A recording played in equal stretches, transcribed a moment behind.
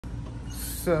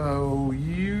So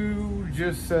you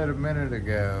just said a minute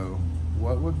ago,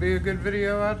 what would be a good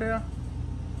video idea?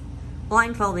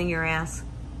 Blindfolding your ass.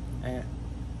 And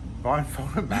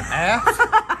blindfolding my ass?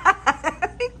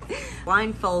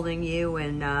 Blindfolding you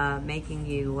and making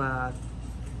you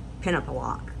pin up a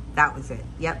lock. That was it.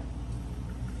 Yep.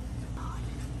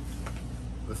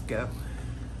 Let's go.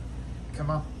 Come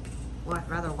on. Well, I'd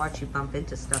rather watch you bump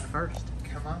into stuff first.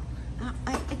 Come on.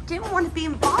 I didn't want to be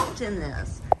involved in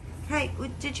this. Hey,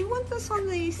 did you want this on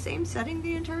the same setting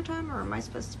the entire time, or am I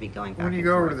supposed to be going back? When you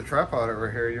go over to the tripod over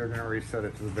here, you're going to reset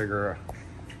it to the bigger.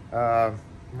 Why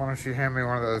don't you hand me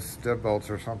one of those deadbolts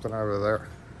or something over there?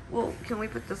 Well, can we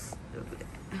put this?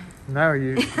 No,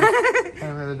 you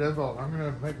hand me the deadbolt. I'm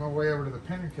going to make my way over to the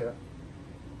pin kit.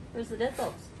 Where's the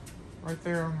deadbolts? Right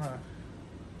there on the.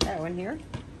 Oh, in here?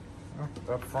 Oh,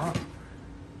 up front.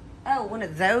 Oh, one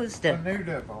of those A new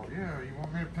deadbolt. Yeah, you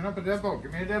want me to pin up a deadbolt?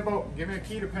 Give me a deadbolt. Give me a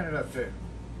key to pin it up to.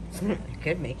 I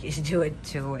could make you do it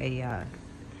to a.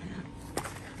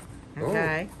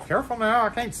 Okay. Oh, careful now. I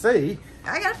can't see.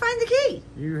 I gotta find the key.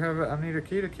 You have. I need a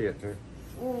key to key it to.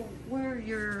 Well, where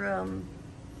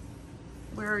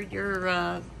are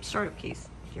your startup keys?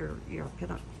 Your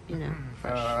pin up. You know.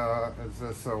 Is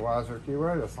this a wiser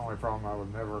keyway? That's the only problem. I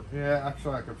would never. Yeah,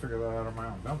 actually, I could figure that out on my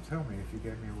own. Don't tell me if you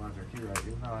gave me a wiser keyway,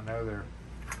 even though I know they're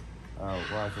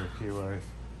wiser keyways.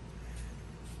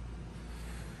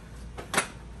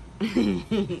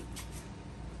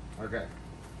 Okay.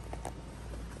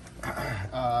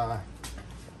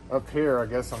 Up here, I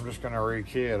guess I'm just gonna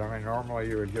rekey it. I mean, normally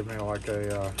you would give me like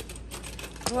a.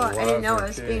 Well, I didn't know I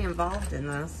was key. being involved in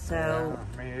this, so.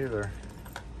 Yeah, me either.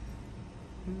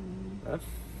 That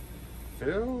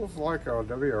feels like a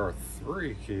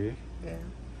WR3 key. Yeah.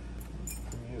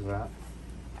 Can use that.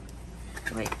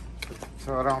 Wait.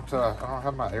 So I don't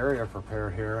have my area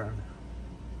prepared here,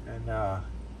 and I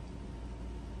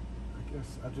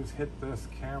guess I just hit this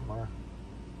camera.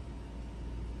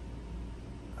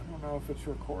 I don't know if it's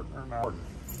recording or not.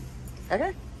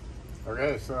 Okay.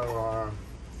 Okay, so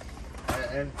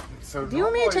and so. Do you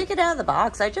want me to take it out of the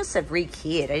box? I just said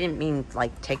rekey it. I didn't mean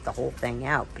like take the whole thing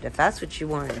out. But if that's what you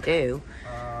want to do,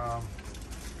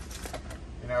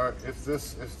 you know, if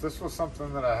this was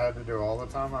something that I had to do all the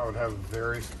time, I would have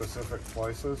very specific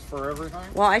places for everything.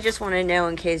 well, I just want to know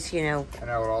in case you know. And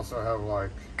I would also have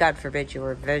like. God forbid you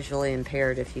were visually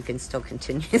impaired, if you can still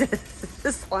continue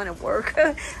this line of work.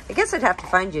 I guess I'd have to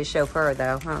find you a chauffeur,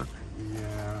 though, huh?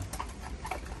 Yeah.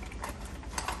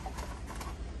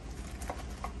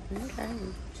 Okay.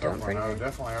 Definitely, I would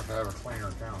definitely have to have a cleaner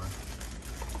counter.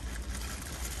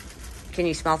 Can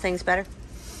you smell things better?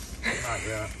 Not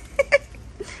yet.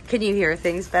 Can you hear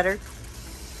things better?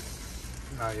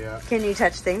 Not yet. Can you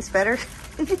touch things better?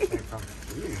 Easier.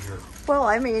 Well,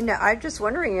 I mean, I'm just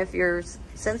wondering if your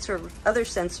other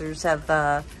sensors have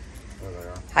There they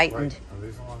are. heightened. Wait, are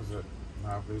these the ones that?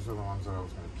 No, these are the ones that I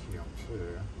was going to key them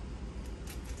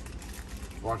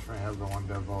to. Watch me have the one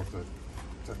deadbolt that.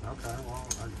 Okay, well,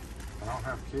 I don't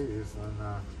have keys, then.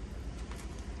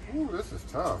 Ooh, this is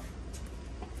tough.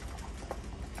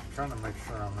 I'm trying to make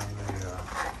sure I'm in the.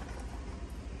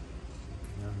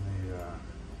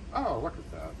 Oh, look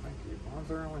at that! Thank you. Why is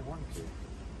there only one key?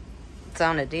 It's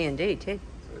on a D&D, too.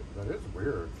 That is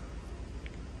weird.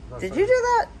 Did you do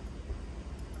that? I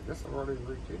guess I've already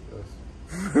rekeyed this.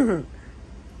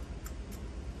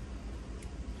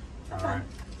 All right.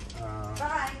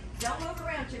 Bye. Don't move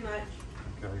around too much.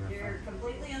 Okay. You're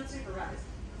completely unsupervised.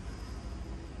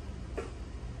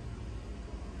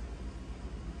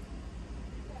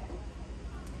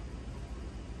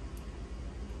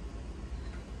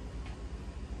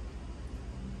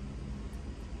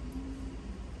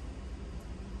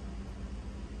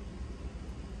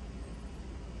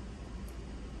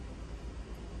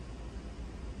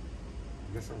 I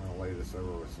guess I'm going to lay this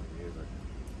over with some music.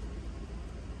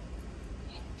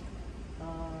 A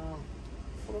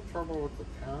little trouble with the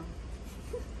pen.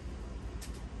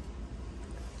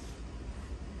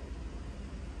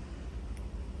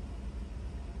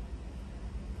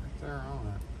 Right there on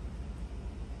it.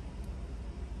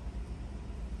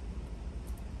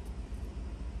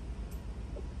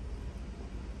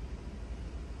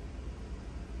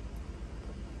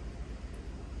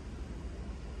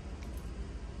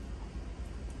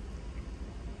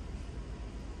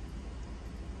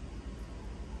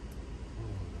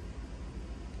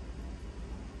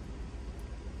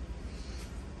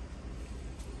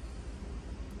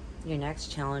 Your next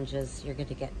challenge is you're going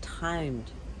to get timed.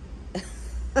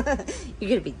 You're going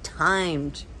to be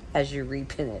timed as you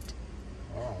repin it.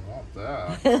 Oh, I want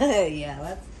that.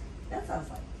 Yeah, that sounds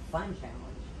like a fun challenge.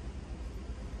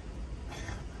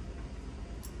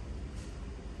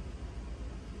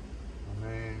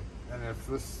 if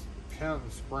this pin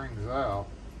springs out,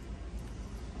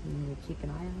 you need to keep an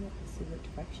eye on it and see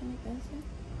what direction it goes in.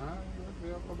 no, you wouldn't be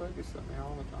able to babysit me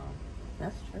all the time.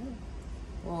 That's true.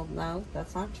 Well, no,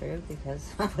 that's not true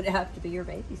because I would have to be your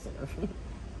babysitter.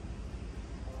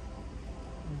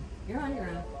 You're on your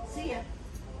own. See ya.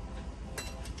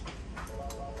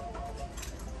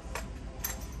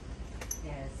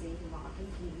 Yeah, see, Rocky,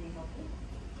 can you help me? It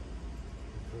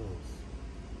feels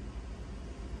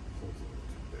a little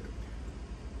too big.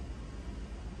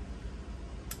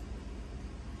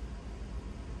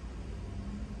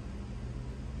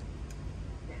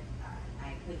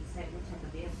 I couldn't say what type of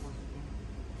vehicles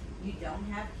you don't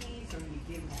have keys or you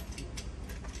do have keys.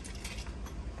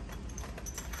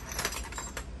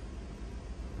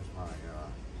 Here's my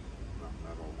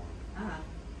metal one. Uh-huh.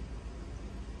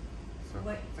 So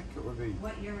What- I think it would be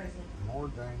What year is it? more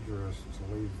dangerous to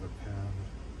leave the pin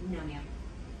No, ma'am.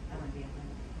 I wouldn't be able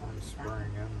to. on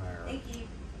spring in there. Thank you.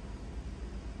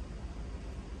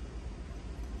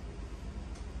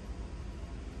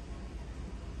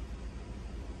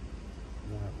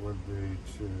 Than it would be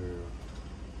to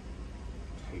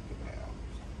take it out.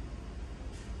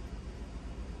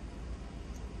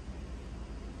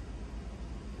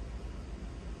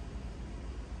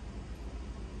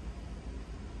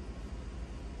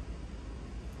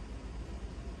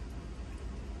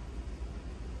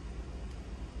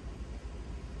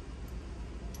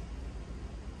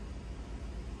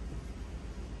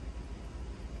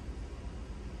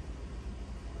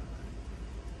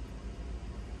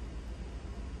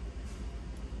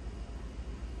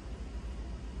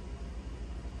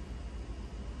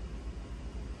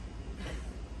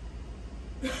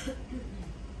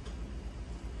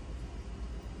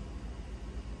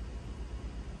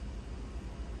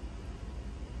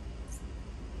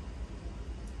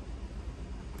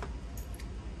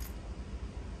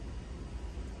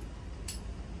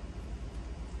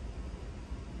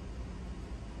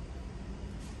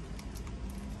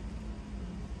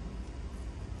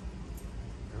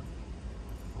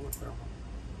 Oh, it's that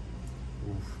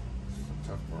one. Oof, this is a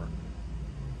tough part.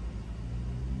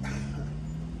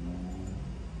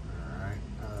 Alright,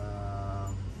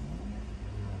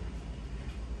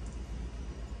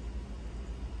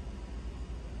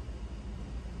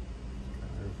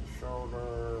 there's the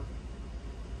shoulder,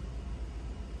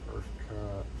 first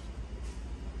cut.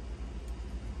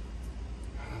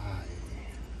 Hi.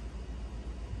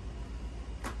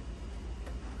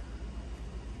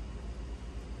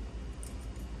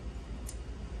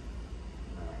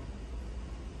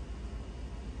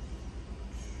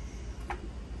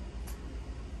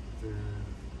 There.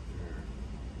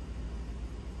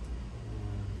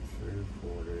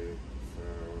 240, so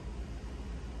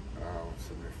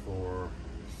 74,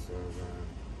 77,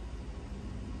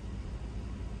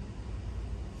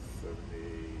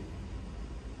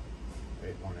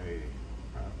 78, 180,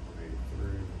 183,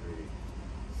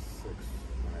 186,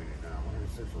 189,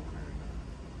 186 or 189.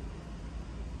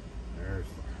 There's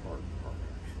the hard part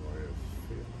actually, is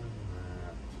feeling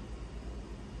that.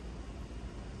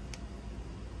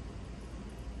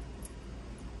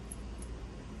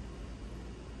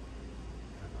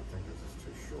 And I think this is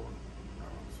too short.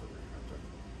 So we have to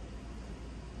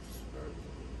dispose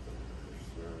of it there.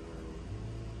 So 1,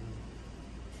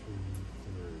 2,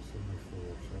 3,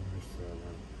 74, 77,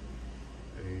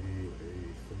 80,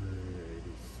 83,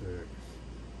 86,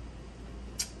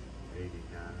 89,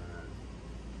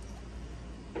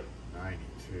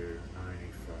 92,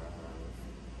 95.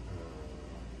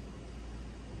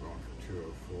 I'm going for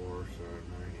 204, so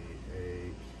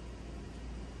 98,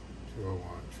 201,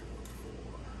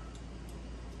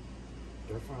 204.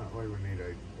 Definitely we need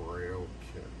a braille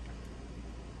kit.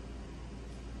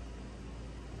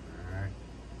 Alright.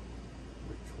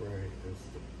 Which way is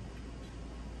the...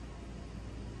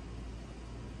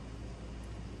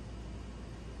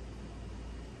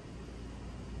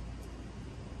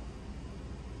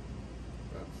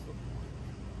 That's the point.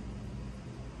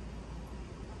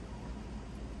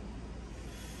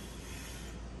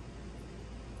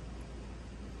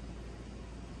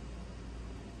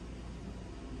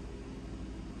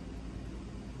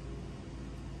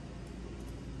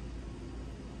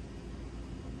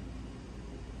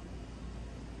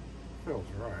 Feels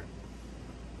right.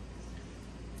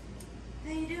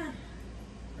 How you doing?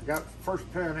 I got the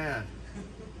first pin in.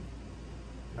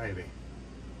 Maybe.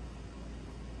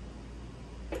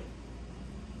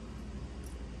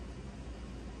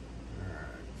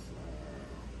 Alright, so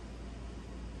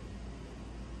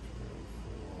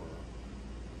 204.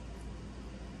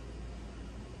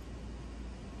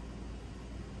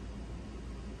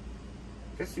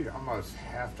 Guess you'd almost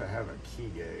have to have a key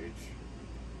gauge.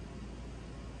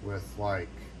 with like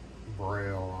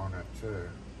braille on it too,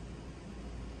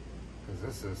 because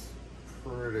this is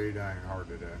pretty dang hard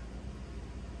to do.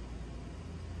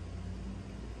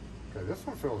 Okay, this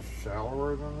one feels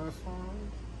shallower than this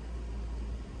one,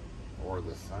 or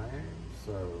the same.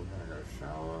 So we're gonna go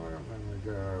shallow, and then we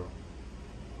go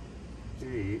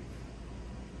deep,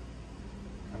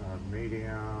 kind of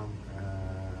medium, and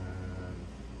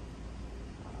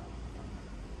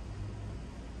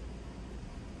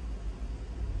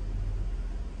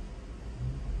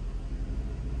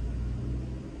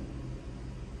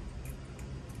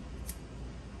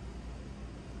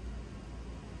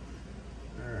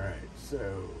so,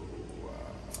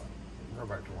 go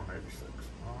back to 186.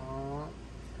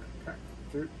 Okay,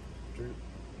 doop, doop,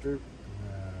 doop,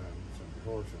 and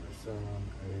 74, 77,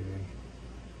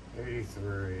 80,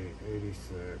 83,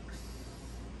 86.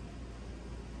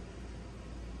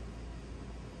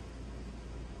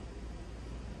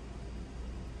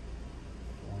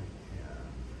 Point in.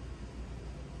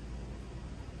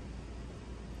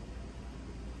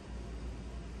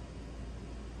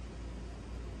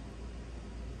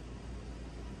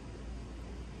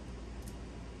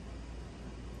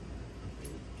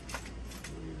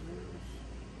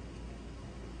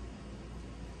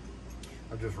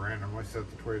 I just randomly set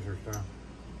the tweezers down.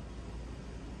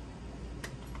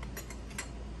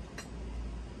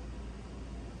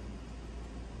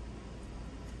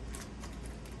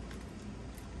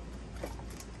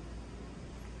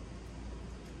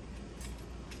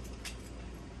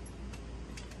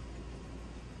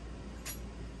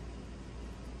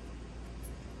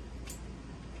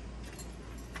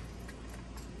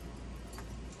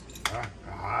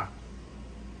 Ah.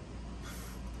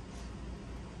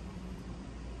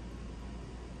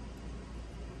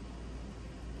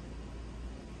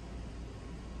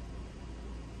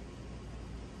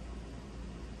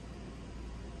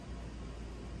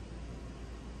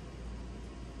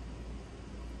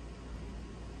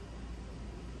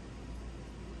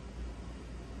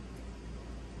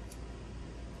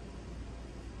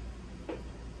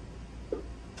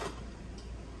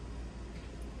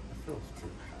 Feels too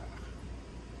high.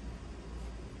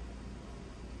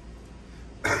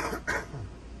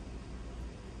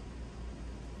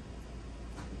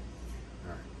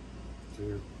 Alright,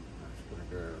 two, I'm just gonna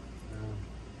go 1,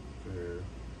 2,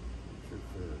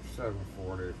 7,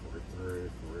 40, 43,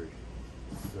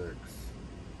 46,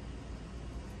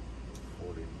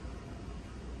 49.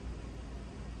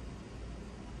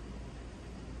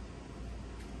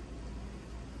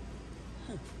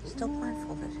 Still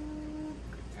blindfolded.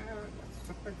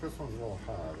 I think this one's a little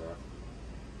high though.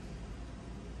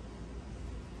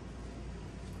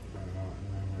 And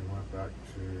then we went back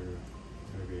to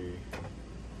maybe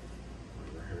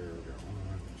over here. We got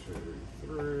 1, 2,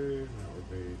 3. And that would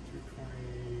be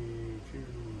 220,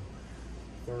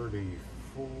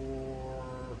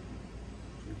 234,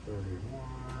 231,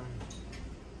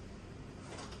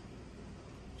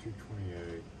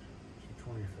 228,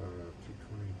 225,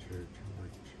 222, 219.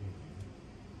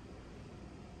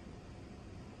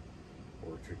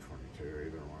 Or 222,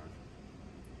 either one.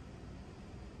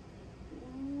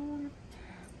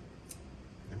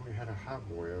 Then we had a high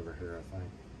boy over here, I think.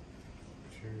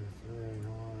 2, 3,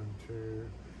 1, 2,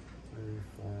 3,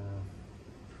 4.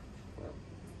 Well,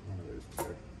 one of these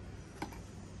two.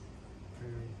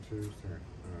 2, 2, 3.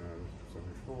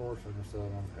 74,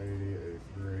 77, 80,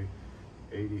 83,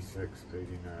 86,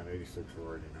 89, 86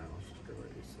 or 89. Let's just go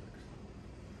 86.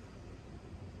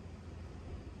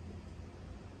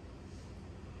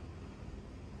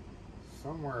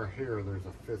 Somewhere here, there's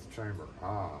a fifth chamber.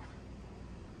 Ah.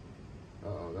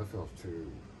 Uh-oh, that feels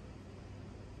too...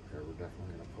 Okay, we're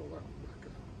definitely going to pull that one back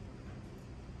up.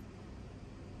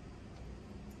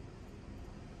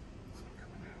 It's not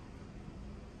coming out.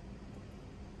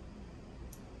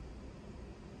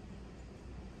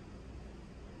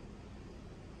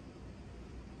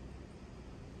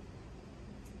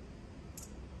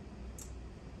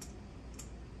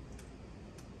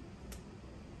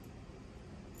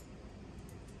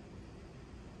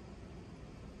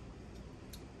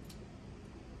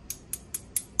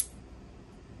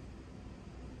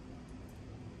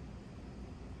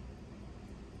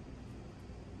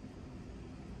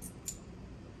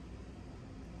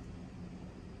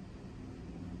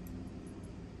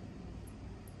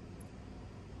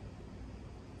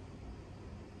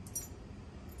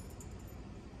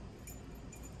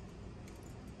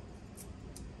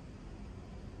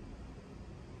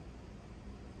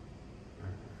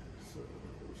 So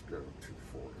let's go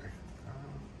 240.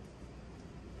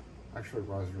 Actually,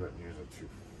 Roger doesn't use a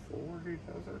 240,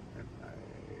 does it? I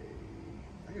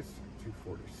think it's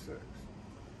 246.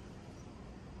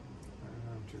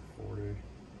 240.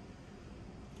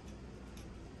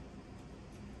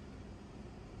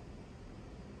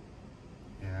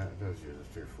 Yeah, it does use a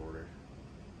 240.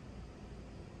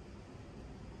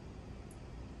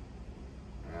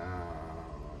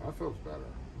 That feels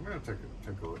better. I'm gonna take a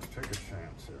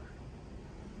chance here.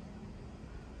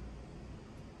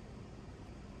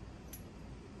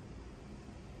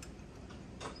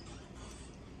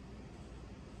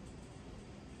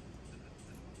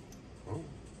 Oh.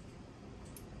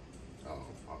 Oh.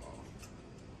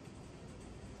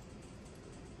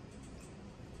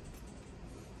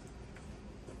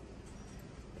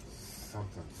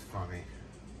 Something's funny.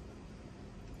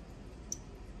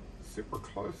 Super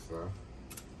close though.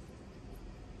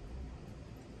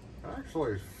 It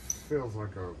actually feels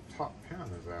like a top pin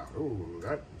is out. Ooh,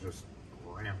 that just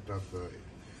ramped up the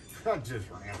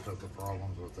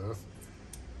problems with this.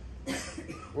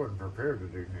 Wasn't prepared to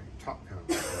do any top pins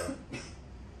like that.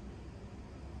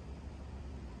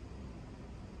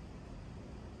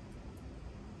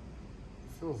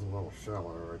 Feels a little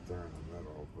shallow right there in the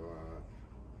middle, but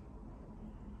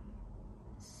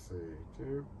let's see,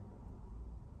 two.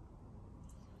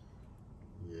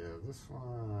 Yeah, this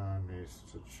one needs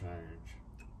to change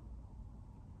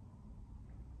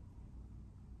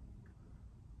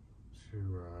to,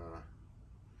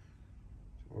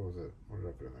 what was it? What did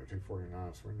I put in there?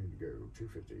 249, so we need to go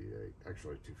 258.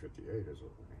 Actually, 258 is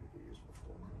what we need to use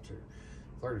before.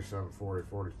 37, 40,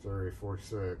 43,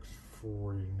 46,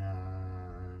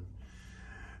 49,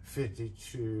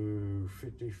 52,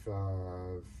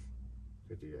 55,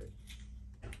 58.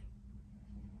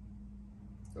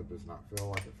 That does not feel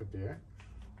like a 58.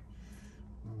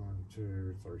 1,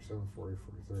 2, 37, 40,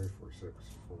 43, 46,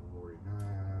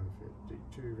 49,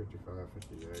 52, 55,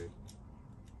 58.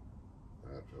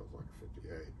 That feels like a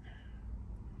 58.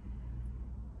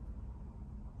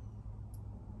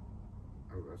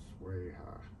 Oh, that's way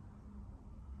high.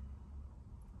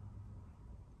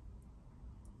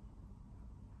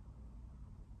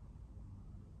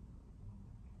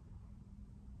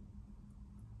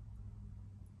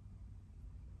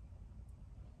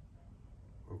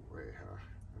 Oh, way high.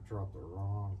 I dropped the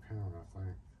wrong pin, I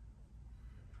think.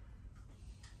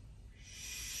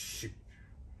 Shoot.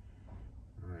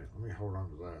 All right, let me hold on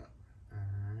to that. All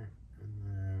right, and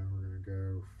then we're gonna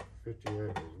go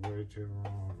 58 was way too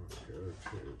long. Let's go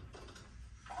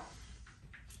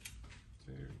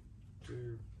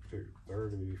to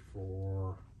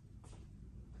 34,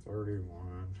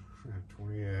 31,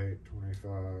 28,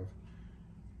 25,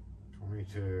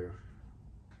 22.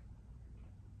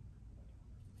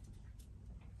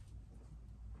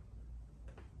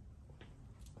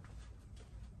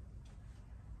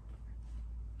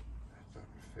 That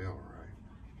doesn't feel right.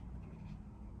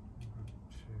 1,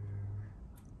 2,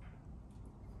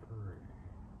 3.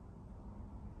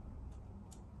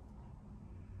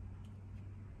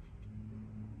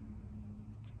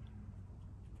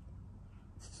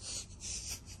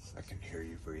 I can hear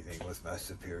you breathing with my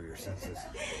superior senses.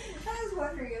 I was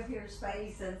wondering if your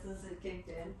spidey senses had kicked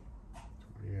in.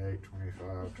 28,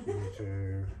 25, 22,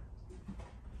 19.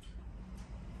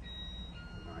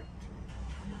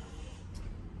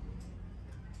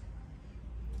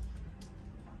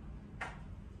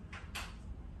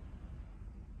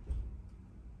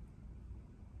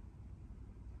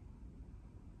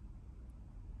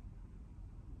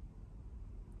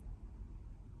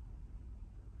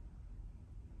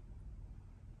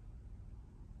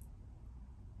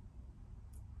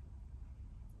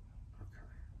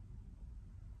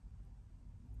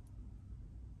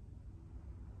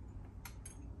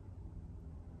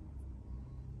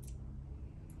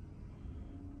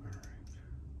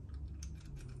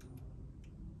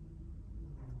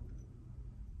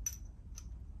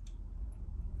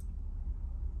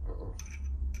 Uh-oh.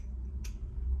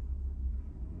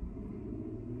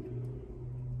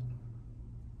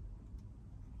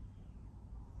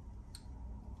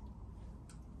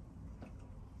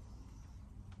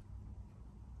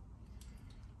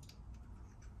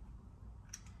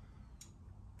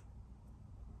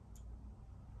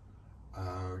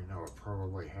 You know what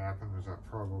probably happened is I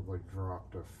probably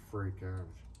dropped a freaking...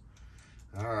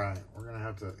 Alright, we're going to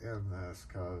have to end this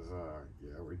because,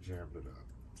 yeah, we jammed it up.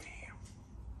 Damn.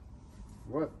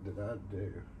 What did I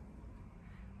do?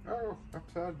 Oh,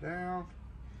 upside down.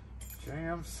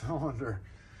 Jam cylinder.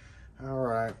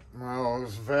 Alright, well, it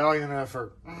was a valiant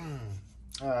effort.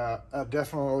 I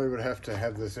definitely would have to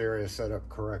have this area set up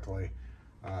correctly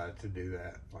to do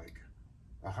that. Like,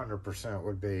 100%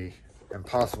 would be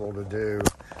impossible to do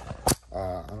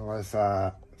unless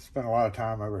I spend a lot of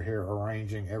time over here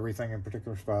arranging everything in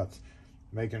particular spots,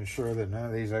 making sure that none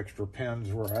of these extra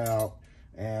pins were out,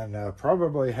 and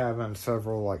probably having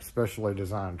several like specially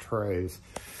designed trays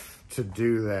to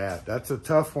do that. That's a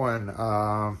tough one.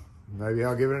 Maybe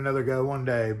I'll give it another go one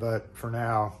day, but for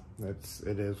now,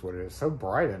 it is what it is. So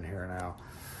bright in here now.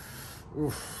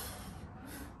 Oof.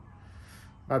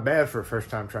 Not bad for a first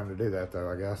time trying to do that though,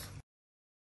 I guess.